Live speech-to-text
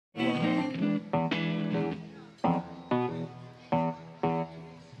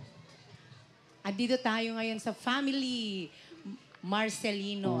Andito tayo ngayon sa family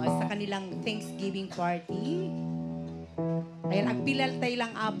Marcelino sa kanilang Thanksgiving party. Ayan, agpilal tayo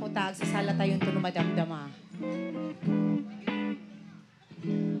lang apo tag sa sala tayong tunumadamdama.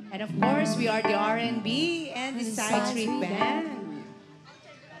 And of course, we are the R&B and the Side Street Band.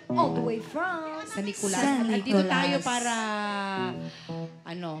 All the way from Sa Nicolas. Sa At dito Nicolas. tayo para,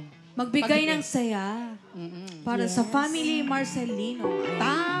 ano, Magbigay ng saya para sa family Marcelino.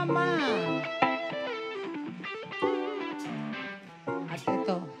 tama! At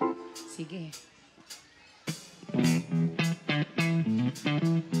ito, sige.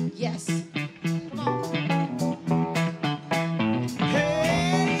 Yes. Come on.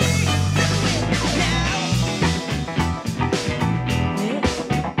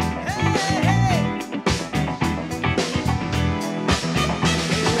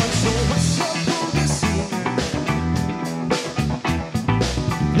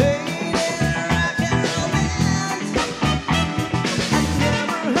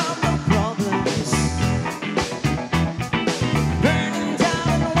 Burning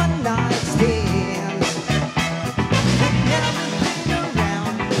down one night.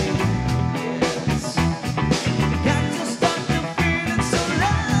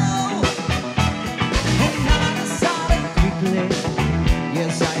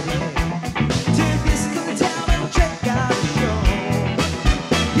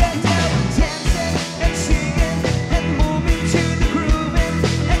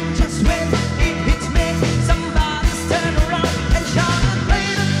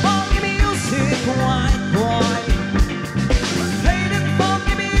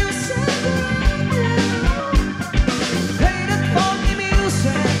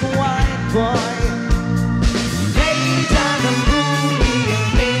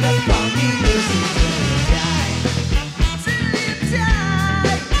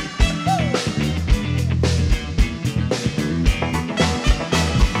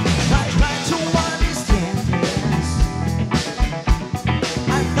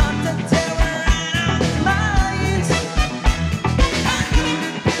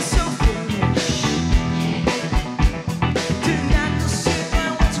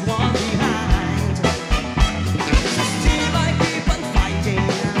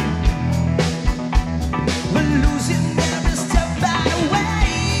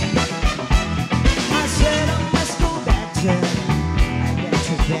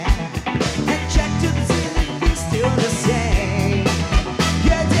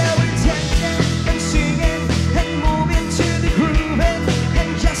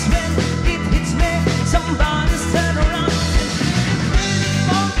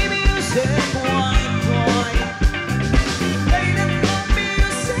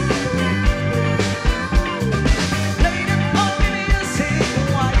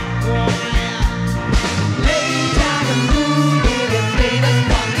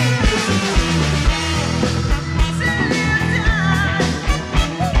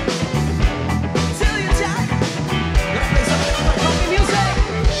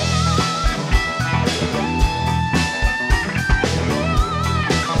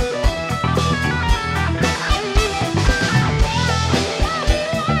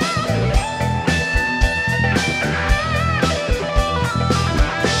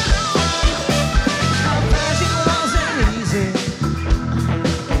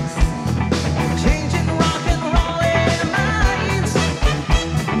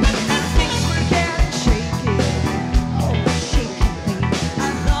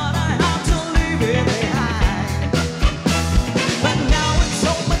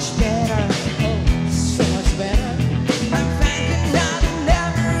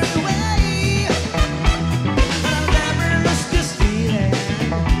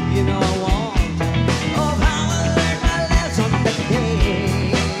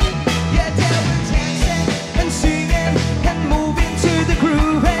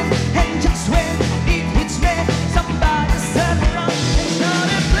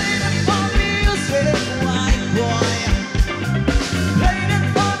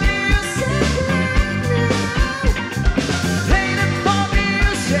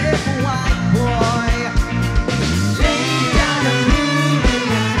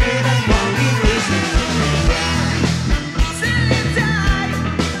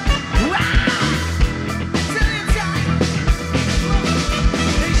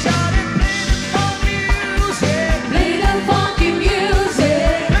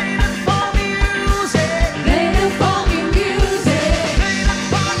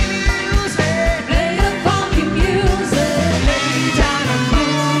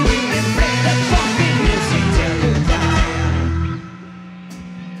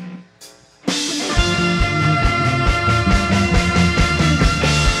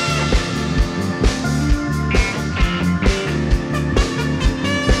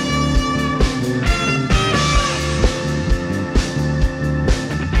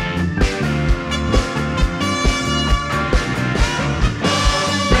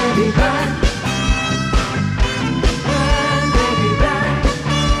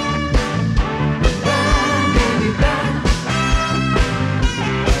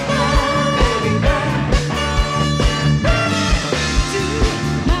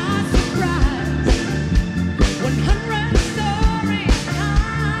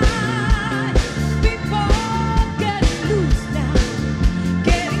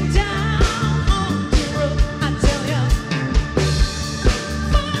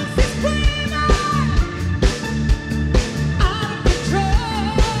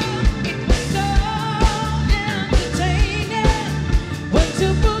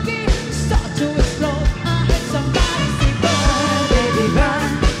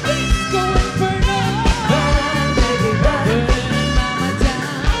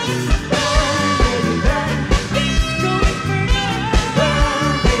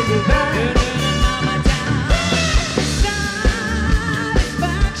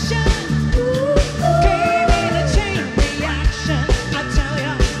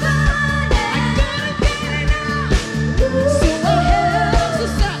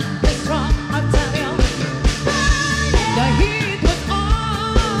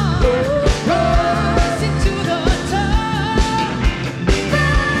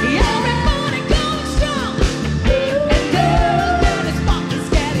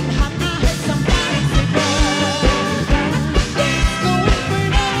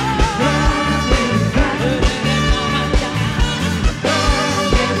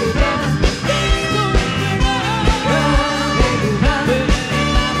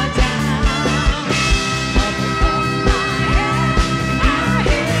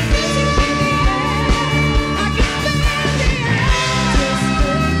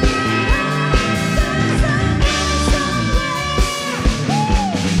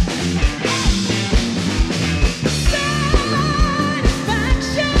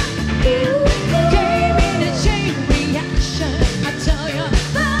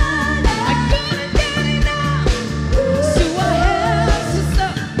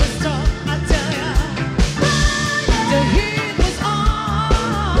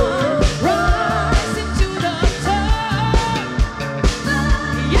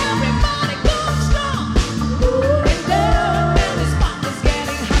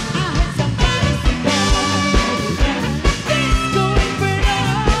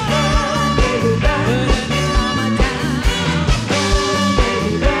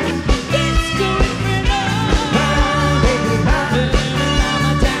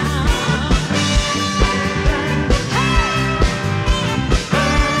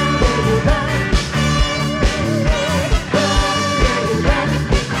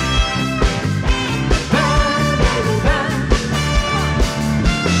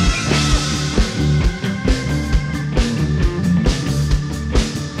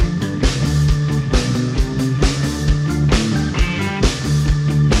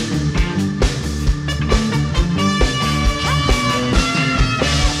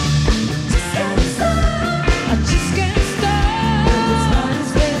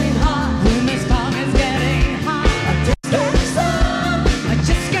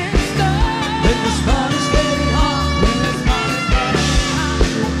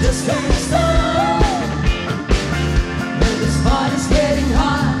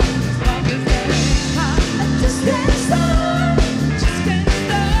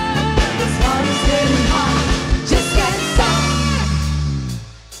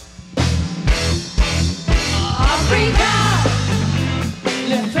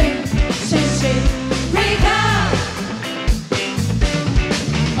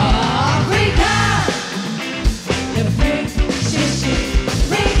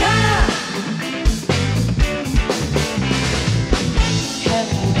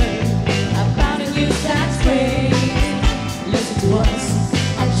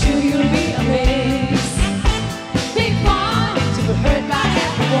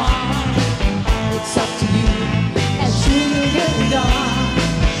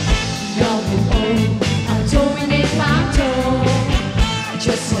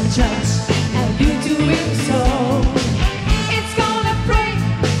 just have you doing so. It's gonna break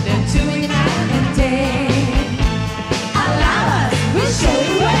the doing night and day. Allow us, we'll show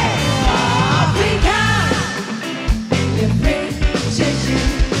you where. Africa, you bring change.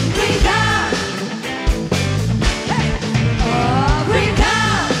 Africa, Africa,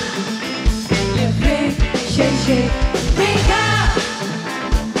 you bring change. Africa.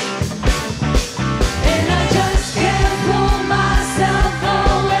 And I just can't pull myself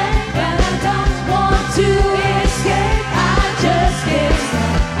away, but I don't want to escape. I just can't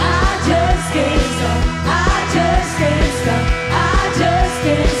stop. I just can't stop. I just can't stop. I just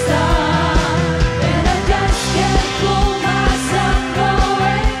can't stop. And I just can't pull myself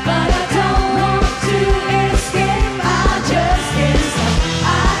away, but I don't want to escape. I just can't stop.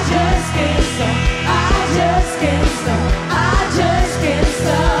 I just can't stop. I just can't stop. I just can't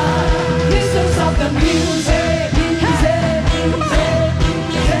stop. Please don't stop the music, music, music,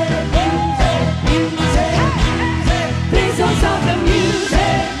 music, music, music. Please don't stop the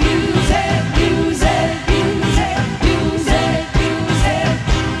music, music, music, music, music, music.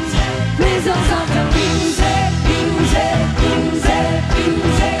 Please don't stop the music, music, music,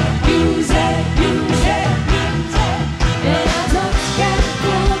 music, music, music. And I just can't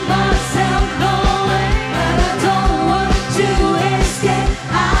pull myself away, but I don't want to escape.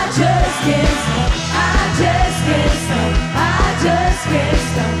 I just can't stop. I just can't stop. I just can't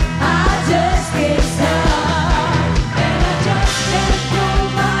stop. I just can't stop. And I just can't pull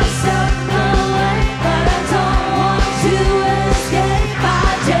myself away, but I don't want to escape. I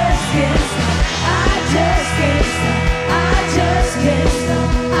just can't stop. I just can't stop. I just can't stop.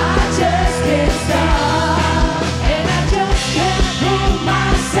 I just can't stop. And I just can't pull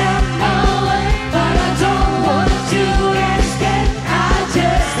myself away, but I don't want to escape. I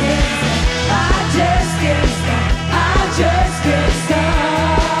just can't stop. I just can't stop. I just can't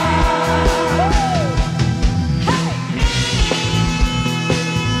stop.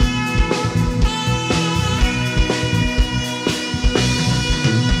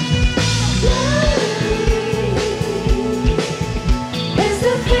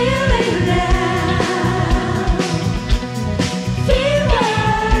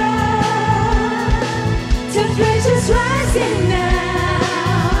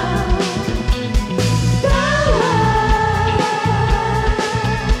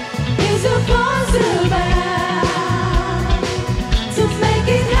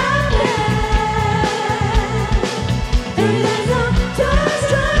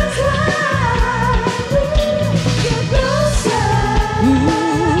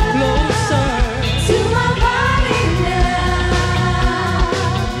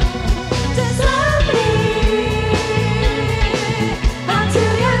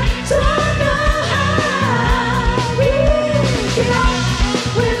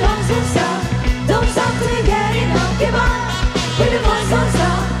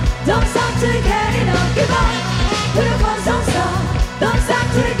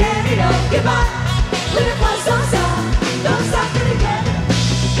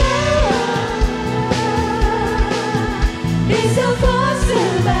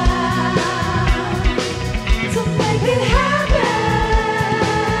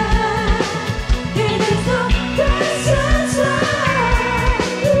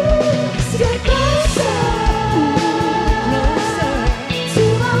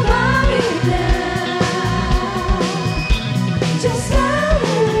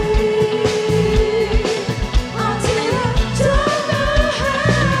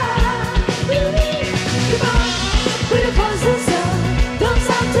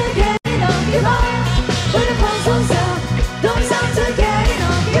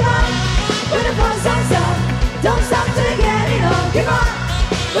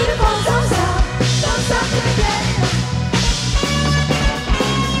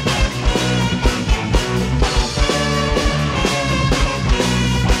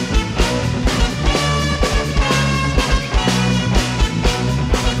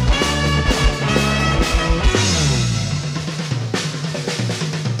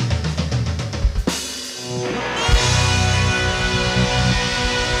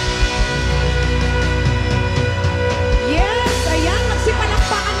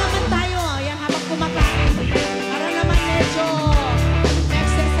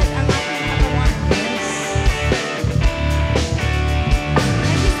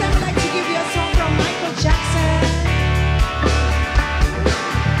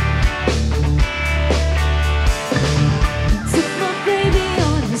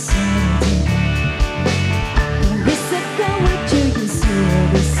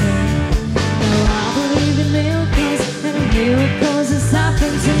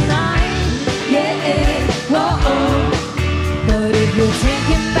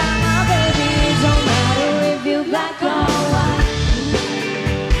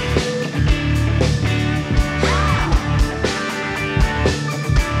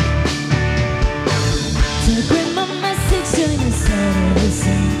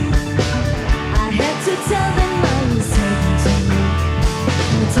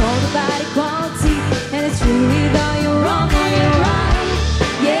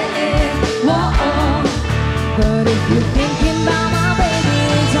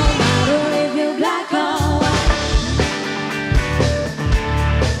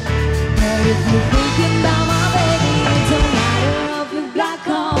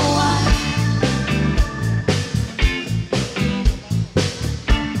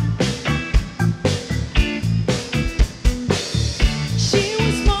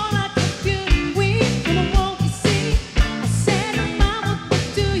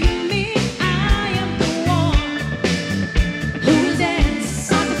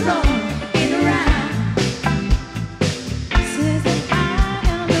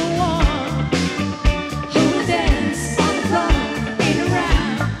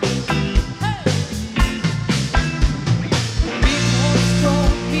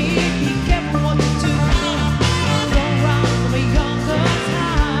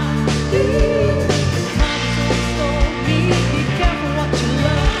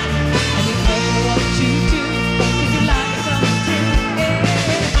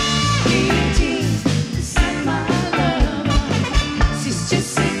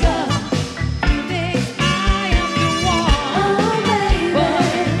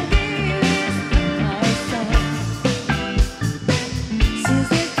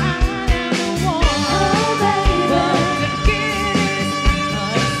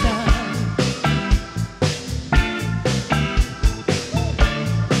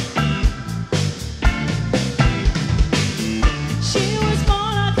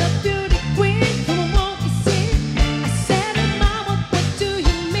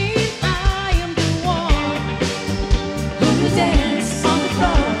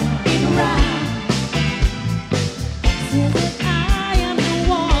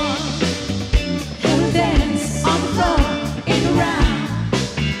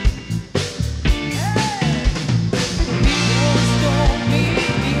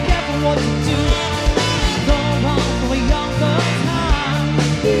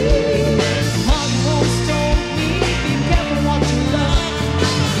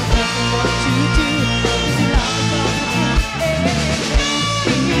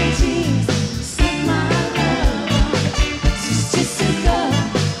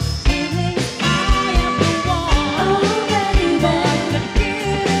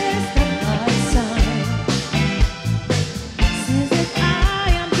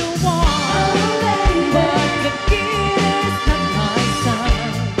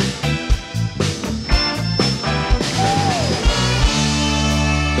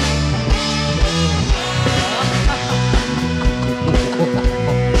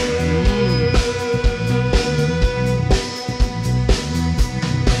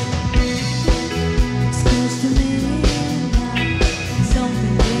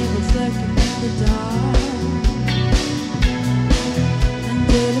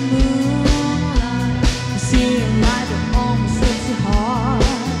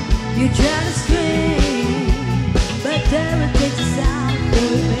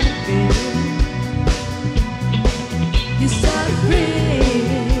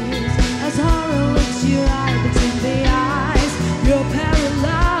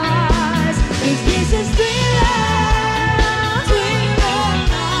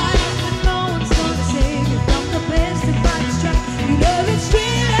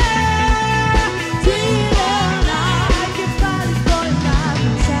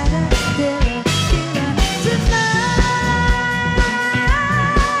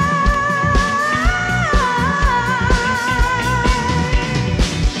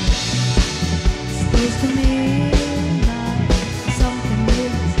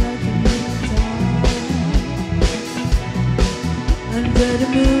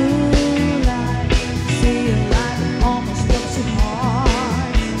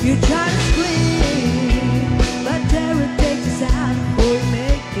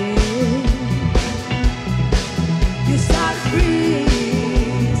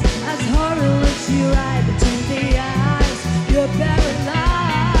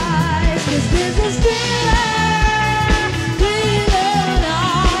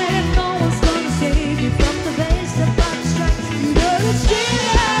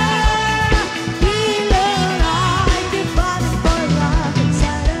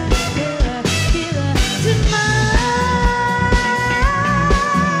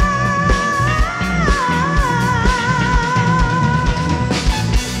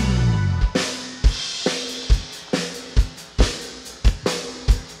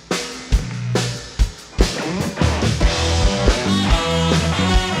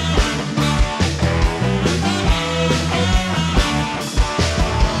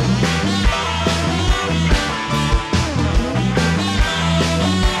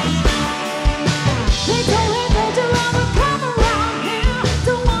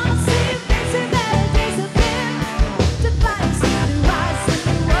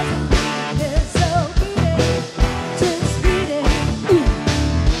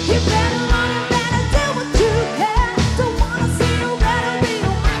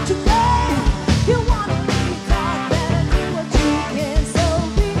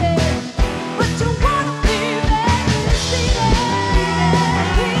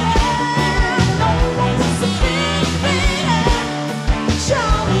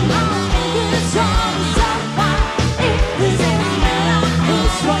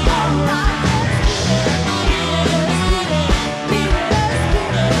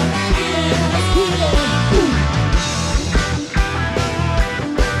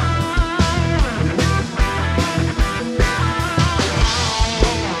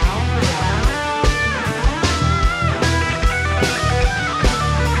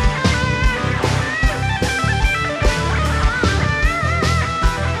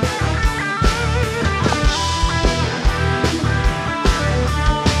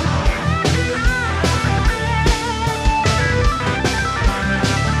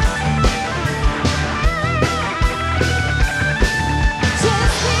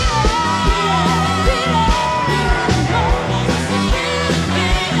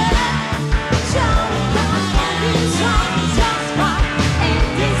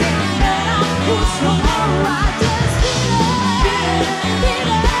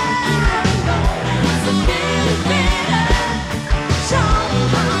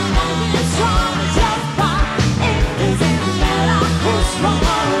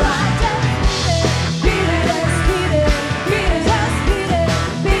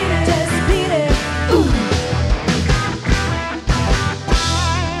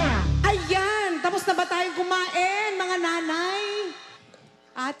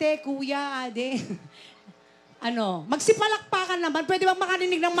 ate, kuya, ade. Ano, magsipalakpakan naman. Pwede bang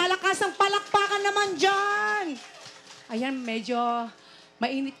makarinig ng malakasang palakpakan naman dyan? Ayan, medyo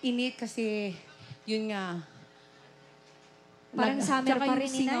mainit-init kasi yun nga. Parang summer tsaka pa yung rin,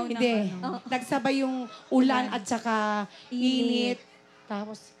 singaw Inay. Hindi. ano. Nagsabay yung ulan at saka Init. init.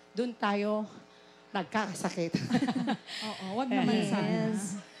 Tapos doon tayo nagkakasakit. Oo, wag naman sana.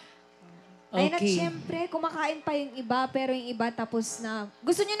 Yes. Ayun at Okay. syempre, kumakain pa yung iba, pero yung iba tapos na.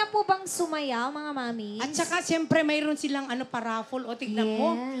 Gusto niyo na po bang sumaya, mga mami? At saka siyempre mayroon silang paraffol. O tignan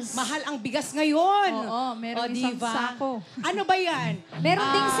mo, Yes. mahal ang bigas ngayon. Oo, meron O, isang diba? sako. Ano ba yan? Meron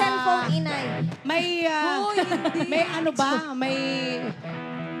ding Ah, cellphone, Inay. May, may ano ba? May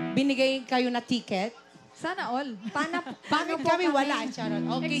binigay kayo na ticket? Sana all. Bakit kami wala, Charot?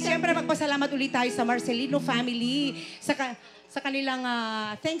 Okay, siyempre magpasalamat ulit tayo sa Marcelino family sa kanilang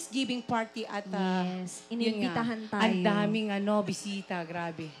Thanksgiving party at Yes, yun inimbitahan nga, tayo. ang daming bisita,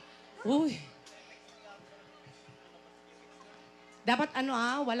 grabe. Uy. Dapat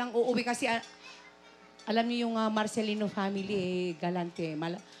walang uuwi kasi alam niyo yung Marcelino family galante.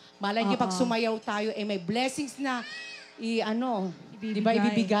 Malay niyo pag sumayaw tayo may blessings na di ba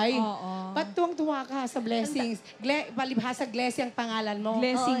ibibigay? Oo. Ba't tuwang-tuwa ka sa blessings? Palibhasa Glessy ang pangalan mo.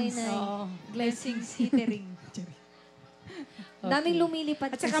 Blessings. Oo, Inay. Oo. Blessings catering. Daming lumilipad.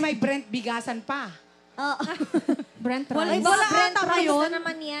 At saka may Brent bigasan pa. Oo. Brent Ay, rice. wala Brent ata rice. yun.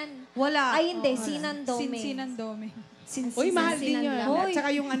 naman yan. Wala. Ay, hindi. Oo, wala. Sinandome. Sinandome. Uy, mahal din Sinan yun. lang. At saka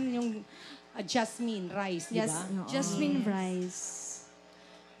yung jasmine rice, di Yes. ba? Jasmine rice.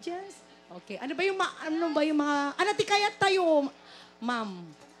 Okay. Ano ba yung mga... Anatikaya tayo, ma'am.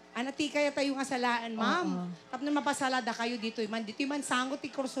 Anatikaya tayo nga salaan, ma'am. Tapos na mapasalada kayo dito. Dito man sangot ti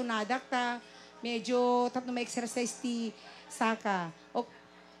kursonada ta. Medyo tapos na ma-exercise ti saka. O,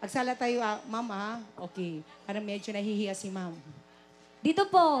 agsala tayo, ma'am, Okay. Parang medyo nahihiya si ma'am. Dito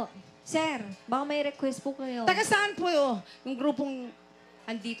po. Sir, baka may request po kayo. Taga saan po yung grupong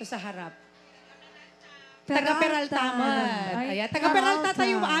andito sa harap? Taga Peralta man. Ay, Kaya taga Peralta Peralta.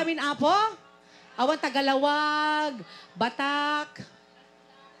 tayo amin, apo. Awan Tagalawag, Batak,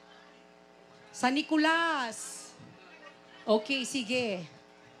 San Nicolas. Okay, sige.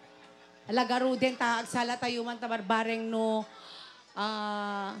 Alagaro din, agsala tayo man tabarbareng no.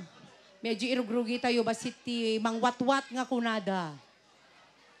 Medyo irugrugi tayo basit ti mangwatwat nga kunada.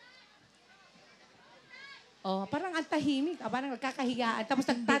 Oh, parang ang tahimik. Parang nagkakahigaan. Tapos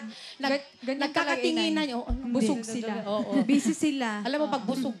Ganyan talaga, nagkakatinginan. Inay. Busog sila. Oo. Busy sila. Alam mo, pag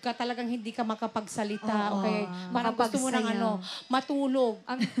busog ka, talagang hindi ka makapagsalita. Okay? Parang gusto mo ng Makapagsayaw. matulog.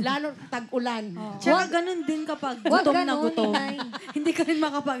 Lalo tag-ulan. Tsaka ganun din kapag Wag gutom na ganun, gutom. Inay. Hindi ka rin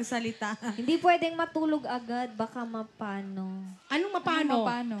makapagsalita. Hindi pwedeng matulog agad. Baka mapano. Anong mapano?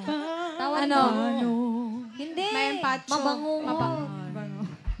 Paano? Tawag Ano? mo. Hindi. May empacho. Mabango. Mabango.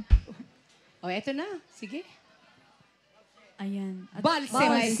 O, eto na. Sige. Ayan. At Balse, Balse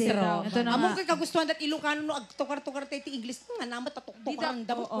maestro. daw. Ito na Among nga. kay kagustuhan dat Ilocano no agtukar-tukar tayo ti English nga naman tatuktukar ang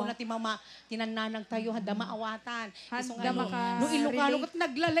damot ko na ti mama tinananag tayo handa maawatan. Iso nga Handa no, maka- no Ilocano relate. kat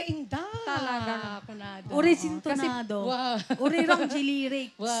naglalaing da. Talaga. Kunada. Uri sintonado. Wow. Uri rang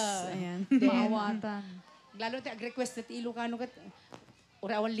lyrics. Wow. Ayan. Maawatan. Lalo tayo ag-request dat Ilocano kat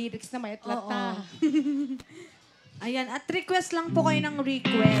uri awan lyrics na may Oo. atlata. Ayan. At request lang po kayo ng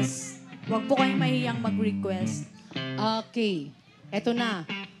request. Huwag po kayong mahiyang mag-request. Okay. Eto na.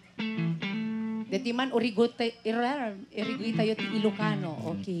 Dati man urigot tayo ti Ilocano.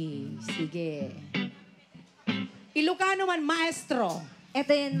 Okay. Sige. Ilocano man, maestro. Ito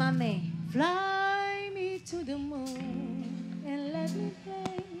yan, mami. Fly me to the moon and let me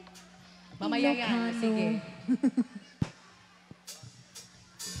play. Mamaya yan. Ilocano. Sige.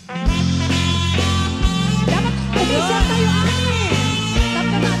 Dapat umisip tayo amin.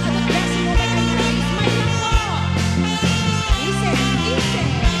 Tapos na, adot blessing mo may kayo. Smile lang po. Isip, isip.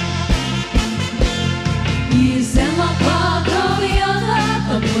 Isang mapagkawiyata,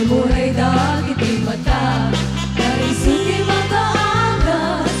 pagmumuhay dagit di mata. Naisuti mata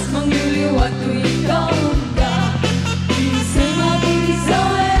angas, mangliliwat tuwing kaunda. Isang mabili sa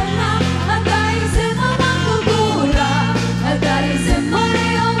wena, at isang mamang kukura.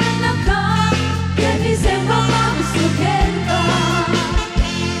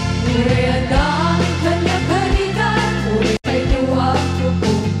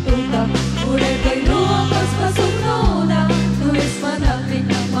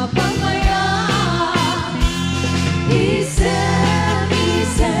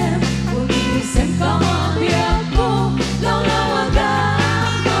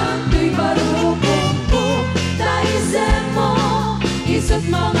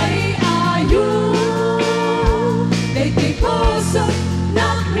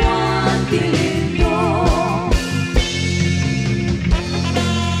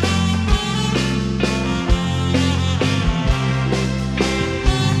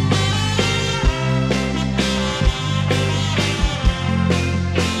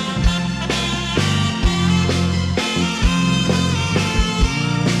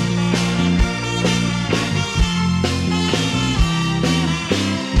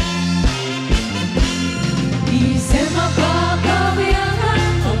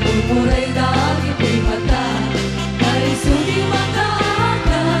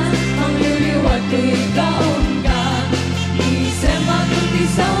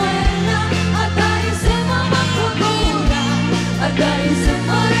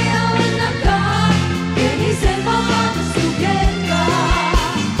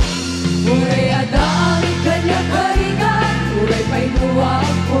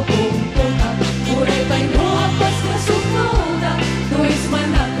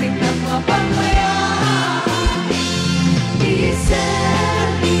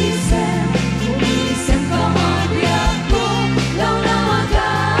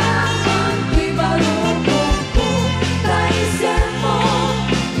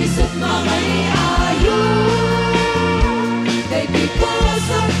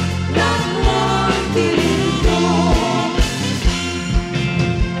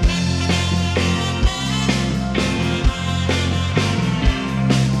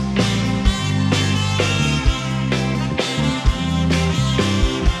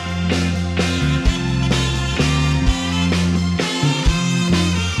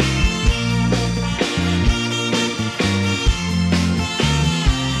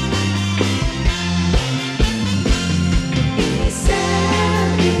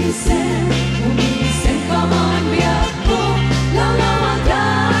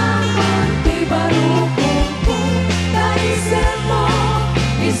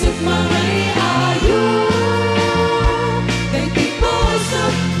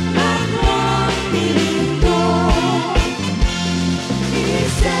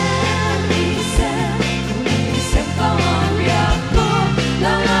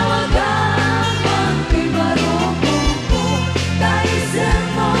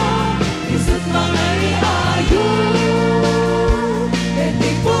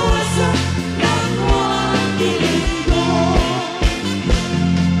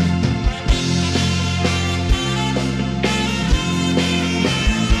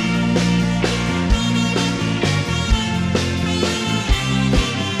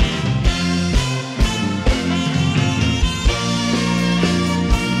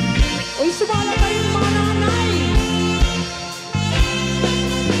 sumala kayo ng mga nanay.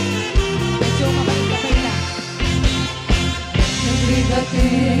 Medyo mabalik na.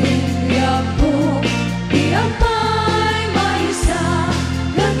 Nagrigating ako, di amay maisa,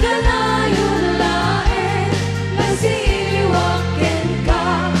 nagkalayon lain, nasiwakin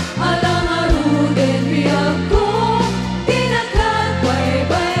ka, alang aruden biyag ko,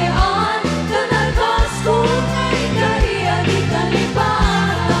 tinagkagbaybayan, nanagkas ko ay kariya di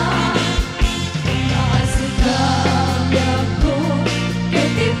kalipatan. Naasikap ako,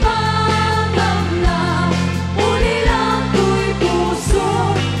 ketipagam na, uli lang ko'y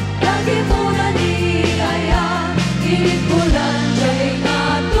puso, lagi mo na di ayan, init ko lang diya'y nga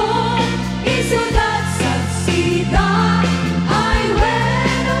to, isudat sa sida, ay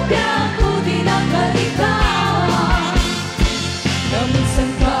bueno biyak ko di nakalikawan. Namun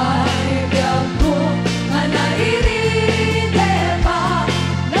sangkay biyak ko, nga nairinde pa,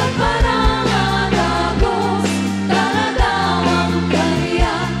 nagparangan agos, taladawang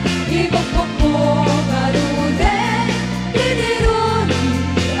kaya, ibagpok mo karude, diniruni,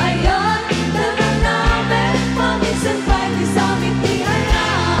 ayan, tanan namin, paminsan pa'y di samit di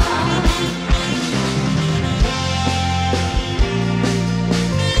ayan.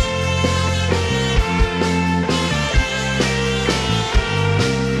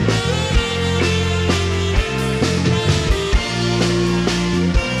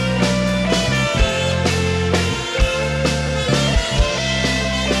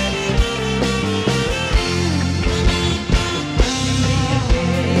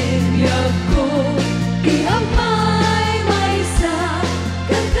 Biyag ko, di amay maisa,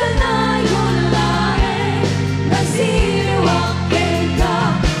 kagkanayon lain, nasiwakin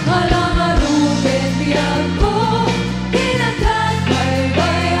ka, alang arubin biyag ko,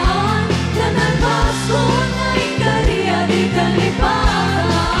 tinagkagbaybayan, nanagkas ko nga'y kariya di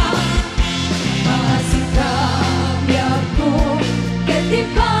kalipatan. Maasikap biyag ko,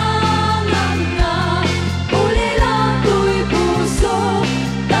 ketipangan na, uli lang ko'y puso,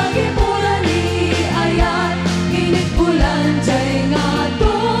 lagi mo na ni ayan, init bulan diya'y nga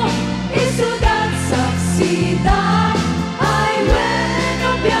to, isudat saksida, ay bueno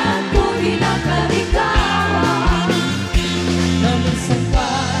biyak ko di nakalikawan. Namun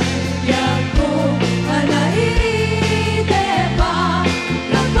sangkay biyak ko, anairide pa,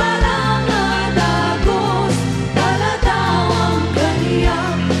 nagparangan agos, taladawang kaniya,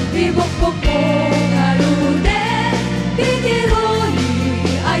 ibukbok mo ngarude, titiruni,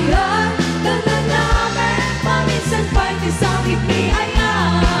 ayan, tanan namin, paminsan pa'y di sakit ni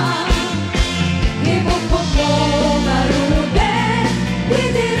ayan. Ibukbok mo ngarude,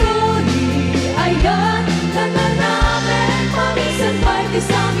 titiruni, ayan, tanan namin, paminsan pa'y di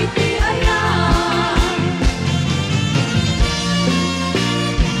sakit ni ayan.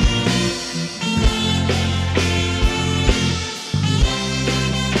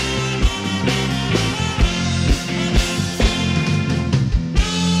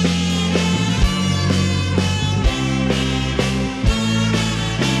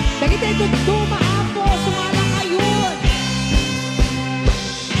 Dagi tayo dumaapo, sumala kayo.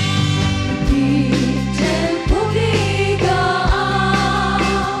 Di tiempo ligaan,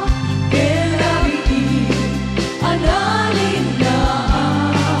 kerabi analin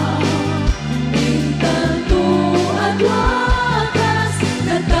daan, mintan tuhan wakas,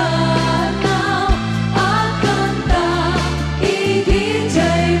 natanaw at kanta,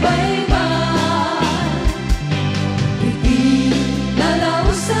 idinjay baybay. Nalaw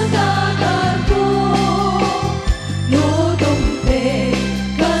sa dagat ko,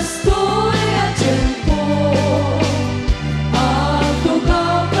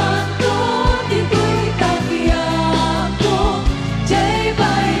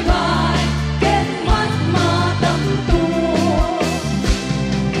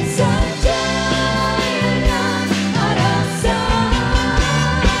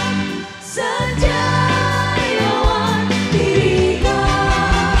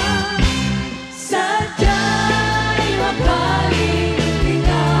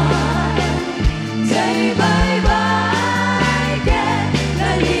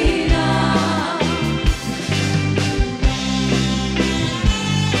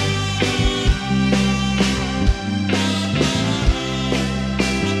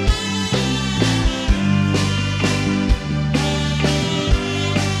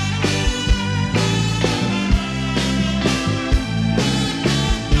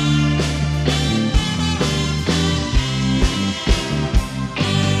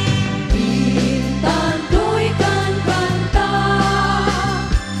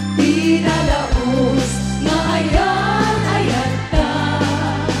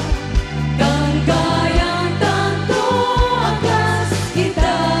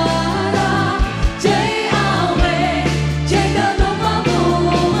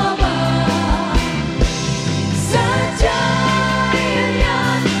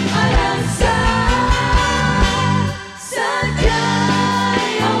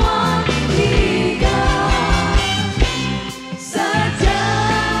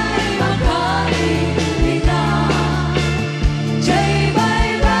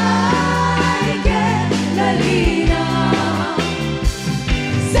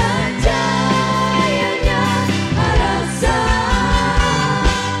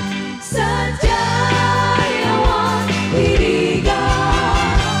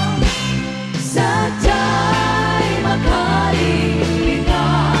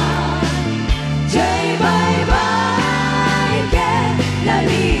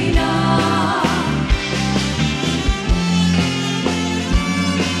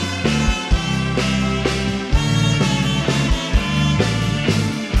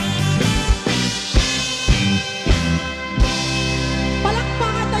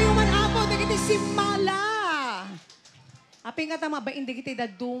 ba hindi kita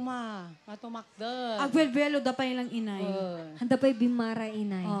daduma. Matumakda. Agwelbelo da pa ilang inay. Handa pa'y bimara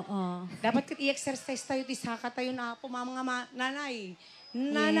inay. Oo. Dapat kat i-exercise tayo, tisaka tayo na po, mga nanay.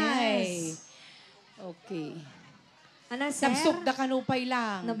 Nanay. Yes. Okay. Ano, sir? Nabsog da kanupay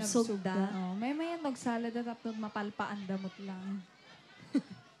lang. Nabsugda. Oh, may nagsalad at tapos mapalpaan damot lang.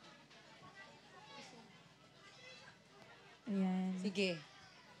 Ayan. Sige.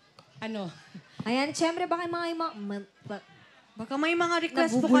 Ano? Ayan, syempre baka Baka may mga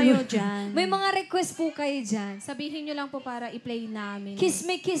request po kayo dyan. may mga request po kayo dyan. Sabihin nyo lang po para i-play namin. Kiss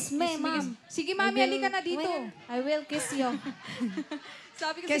me, ma'am. Sige, mami, halika na dito. I will kiss you.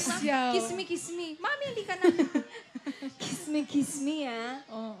 Sabi ko Kiss si you. ma'am, kiss me. Mami, halika na. Kiss me, ah.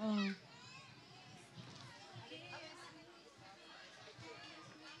 Oo.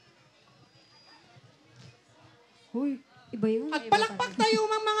 Huy, iba yun. At palakpak tayo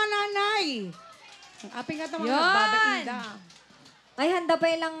mga nanay. Ang aping nga ito mga Yan! nagbabainda. Ay, handa pa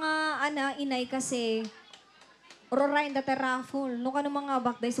ilang inay kasi Rorain da terafol. No ka mga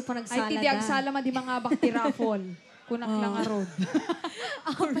bakday so pa Ay, nagsalada. tidi agsala man di mga baktirafol. Kunak lang arod.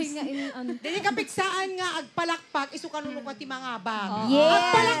 Apay nga in Dili kapiksaan nga agpalakpak, isu kanunukot ti mga bag. Yes!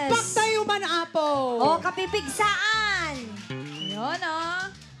 Agpalakpak tayo man apo. Oh, kapipigsaan! Yun, oh.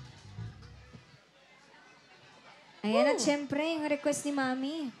 Ayan, at syempre, yung request ni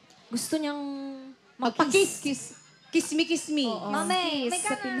Mami. Gusto niyang Magpakiss. Kiss. Kiss me. Mami, may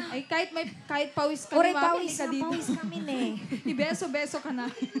Sa ka pin- na. Ay, kahit pawis ka Ore, ni mami, pawis ka na, dito. pawis kami na eh. Ibeso-beso ka na.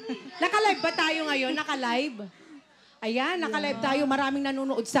 Naka-live ba tayo ngayon? Naka-live? Ayan, naka-live tayo. Maraming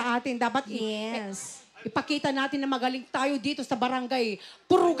nanonood sa atin. Dapat Yes. ipakita natin na magaling tayo dito sa barangay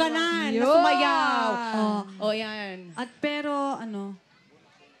Puruganan na Yun. sumayaw. Oh, yan. At pero,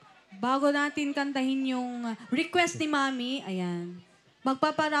 bago natin kantahin yung request ni Mami, ayan,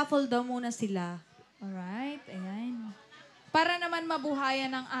 magpaparaffle daw muna sila. Alright, ayan. Para naman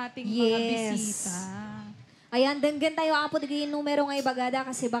mabuhayan ang ating mga Yes. bisita. Ayan, denggan tayo apo di numero nga ibagada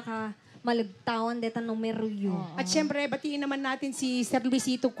kasi baka malagtawan deta numero yun. At syempre, batiin naman natin si Sir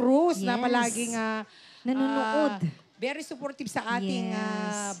Luisito Cruz na Yes. palaging Nanonood. very supportive sa ating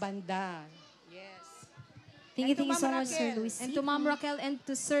Yes. banda. Yes. Thank you so Ma'am much, Sir Raquel. Luis. And to Ma'am Raquel and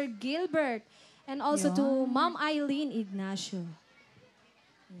to Sir Gilbert. And also to Ma'am Eileen Ignacio.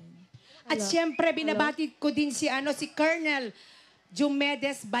 At syempre, binabati ko din si Colonel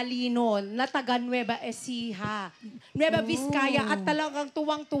Jumedes Balino na taga Nueva Ecija, Nueva Vizcaya at talagang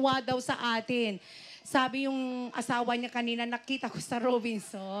tuwang-tuwa daw sa atin. Sabi yung asawa niya kanina, nakita ko sa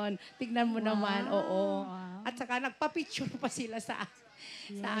Robinson. Tignan mo naman, oo. At saka nagpa-picture pa sila sa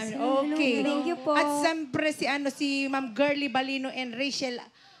amin. Okay. Thank you po. At siyempre si Ma'am Girly Balino and Rachel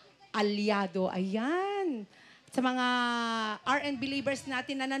Aliado. Ayan. Sa mga RN believers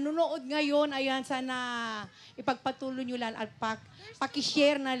natin na nanonood ngayon, ayan, sana ipagpatuloy nyo lang at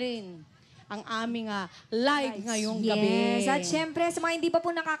pakishare na rin ang aming live ngayong gabi. Yes, at syempre, sa mga hindi pa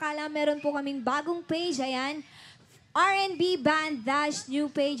po nakakala, meron po kaming bagong page. Ayan, R&B Band Dash new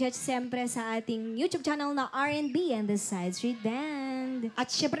page at syempre sa ating YouTube channel na R&B and the Side Street Band.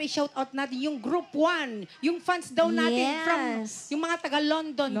 At syempre, i-shout out natin yung Group 1. Yung fans daw natin from Yes. yung mga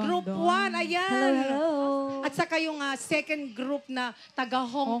taga-London. Group 1, ayan. Hello. At saka yung second group na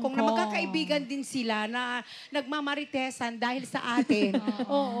taga-Hong Kong na magkakaibigan din sila na nagmamaritesan dahil sa atin.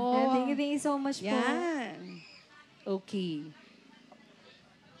 Oo. Yeah, thank you so much po. Yan. Okay.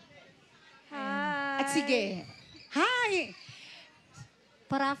 Hi. At sige. Hi!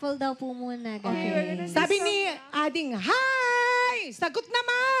 Paraffle daw po muna, guys. Sabi ni Ading, hi! Sagot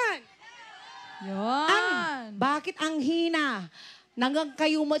naman! Yun. Bakit ang hina? Nangang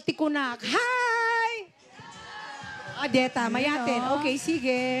kayo matikunak. Hi! Adeta, mayatin. Okay,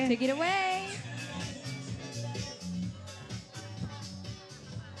 sige. Take it away.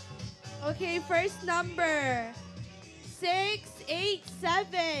 Okay, first number.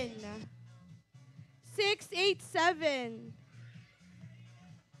 687.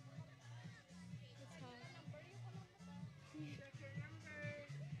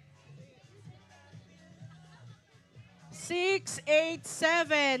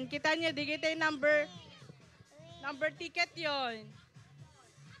 687. Kita niyo, di kita yung number ticket yon.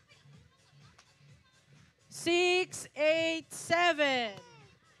 687.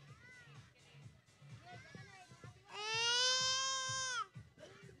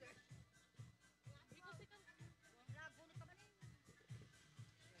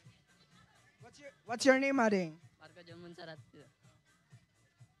 What's your name, Ading? Should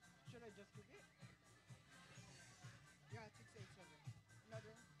I just give it? Yeah, 687.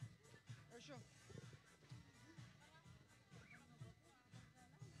 Another? Or sure?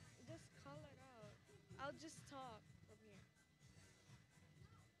 Just call it out. I'll just talk from here.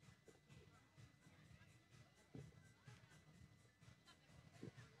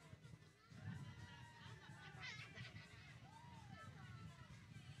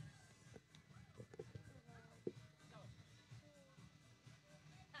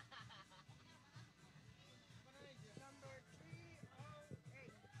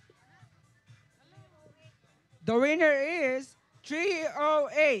 The winner is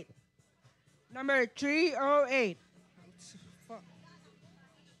 308. Number 308. Fuck.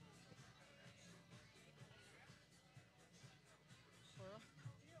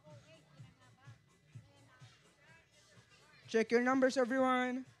 Check your numbers,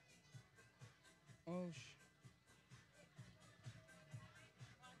 everyone. Oh,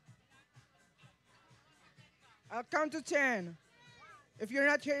 I'll count to 10. If you're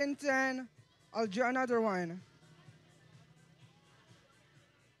not here in 10, I'll draw another one.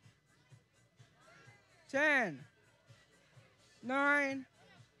 10, 9,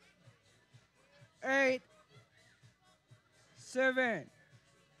 8, 7,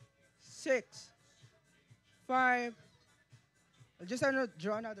 6, 5. I'll just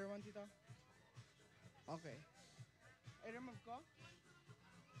draw another one, Tito. Okay. I remove ko.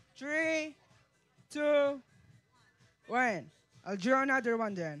 3, 2, 1. I'll draw another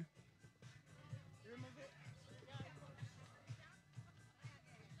one then. Remove it.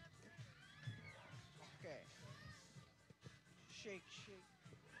 Okay. Shake, shake.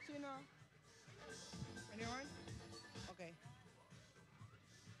 Sino? Anyone? Okay.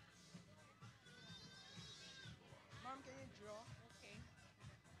 Mom, can you draw? Okay.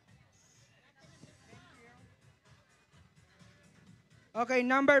 Thank you. Okay,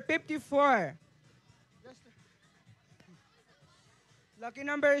 number 54. Lucky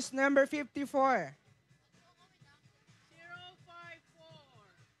number is number 54. 054.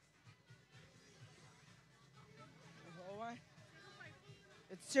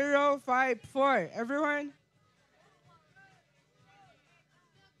 It's 054. Everyone?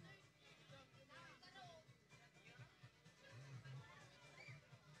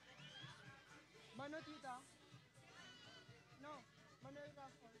 Mano, tita? No. Mano, tita.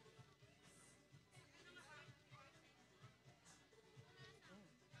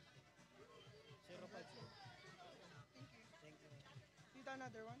 Tita,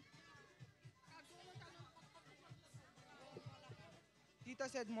 another one? Tita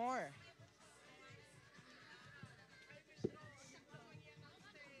said more.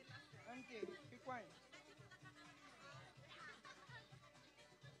 Auntie, pick one.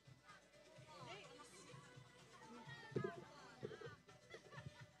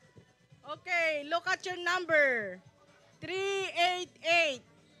 Okay, look at your number. 388.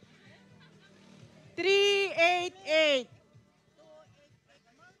 388.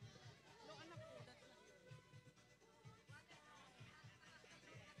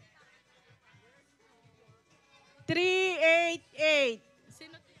 388.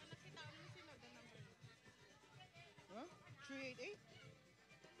 Sino Huh? 388?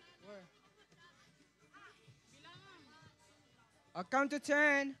 Where? I'll count to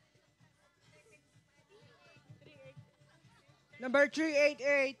 10. Number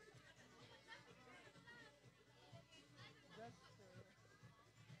 388.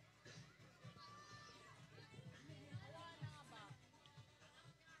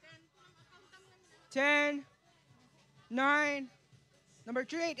 Ten, 9, number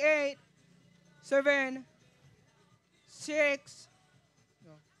 388, 7, 6,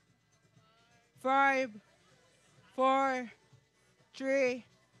 5, 4, 3.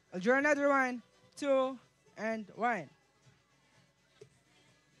 I'll draw another one, 2, and 1.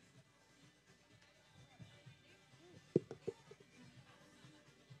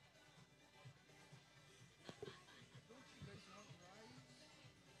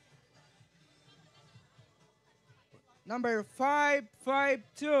 Number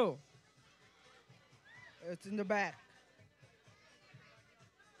 552. It's in the back.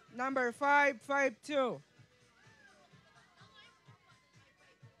 Number 552.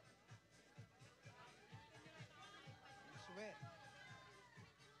 Sweat.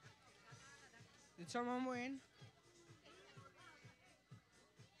 Did someone win?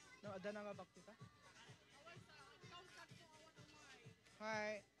 No, ada na nga ba kita?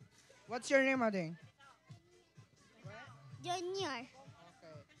 Hi. What's your name, Ading? Junior. Okay.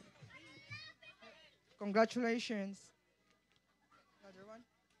 Congratulations. Another one?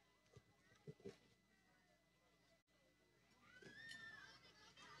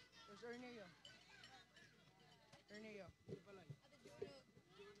 Where's Erneo? Erneo.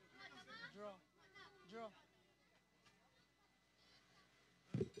 Draw. Draw.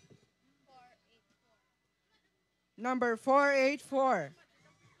 Number 484.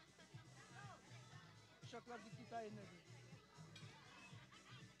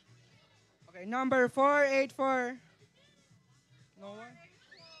 Okay, number 484. No one?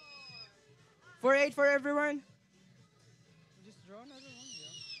 484 everyone? Just draw another one.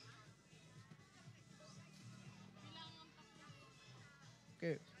 Yeah.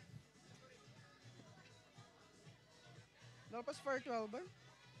 Okay. Lapas 412 ba?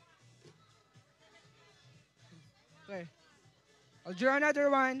 Okay. I'll draw another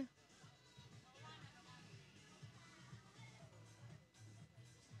one.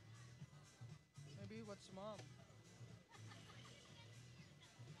 Maybe what's mom?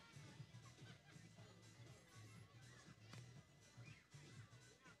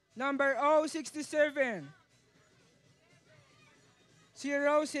 Number 067.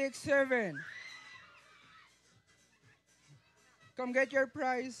 067. Come get your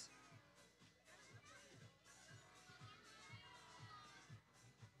prize.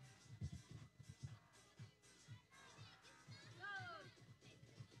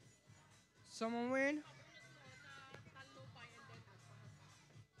 Someone win?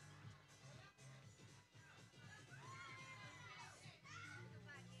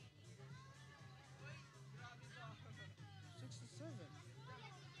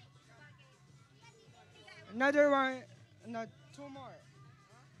 Another one, not two more.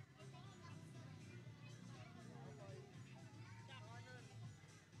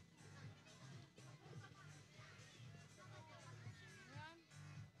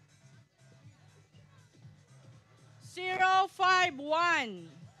 Zero 51.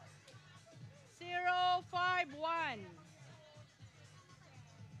 051.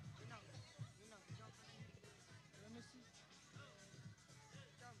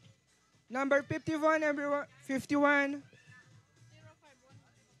 Number 51, everyone. 51.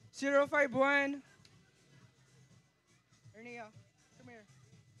 051. Ernia, come here.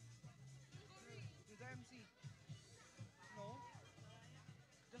 Do the MC. No?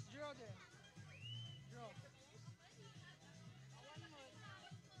 Just draw there. Draw.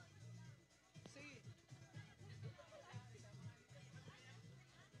 Say it.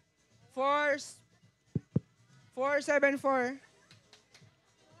 474.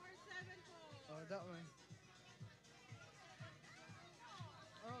 Oh, that one.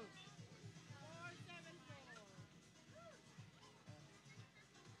 Oh.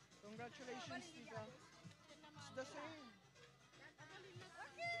 Congratulations, Tita. It's the same.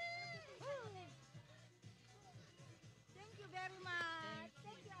 Thank you very much.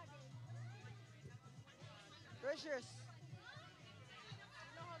 Precious.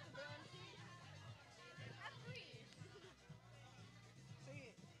 Say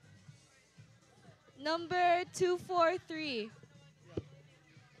it. Number 243.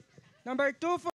 Number 2.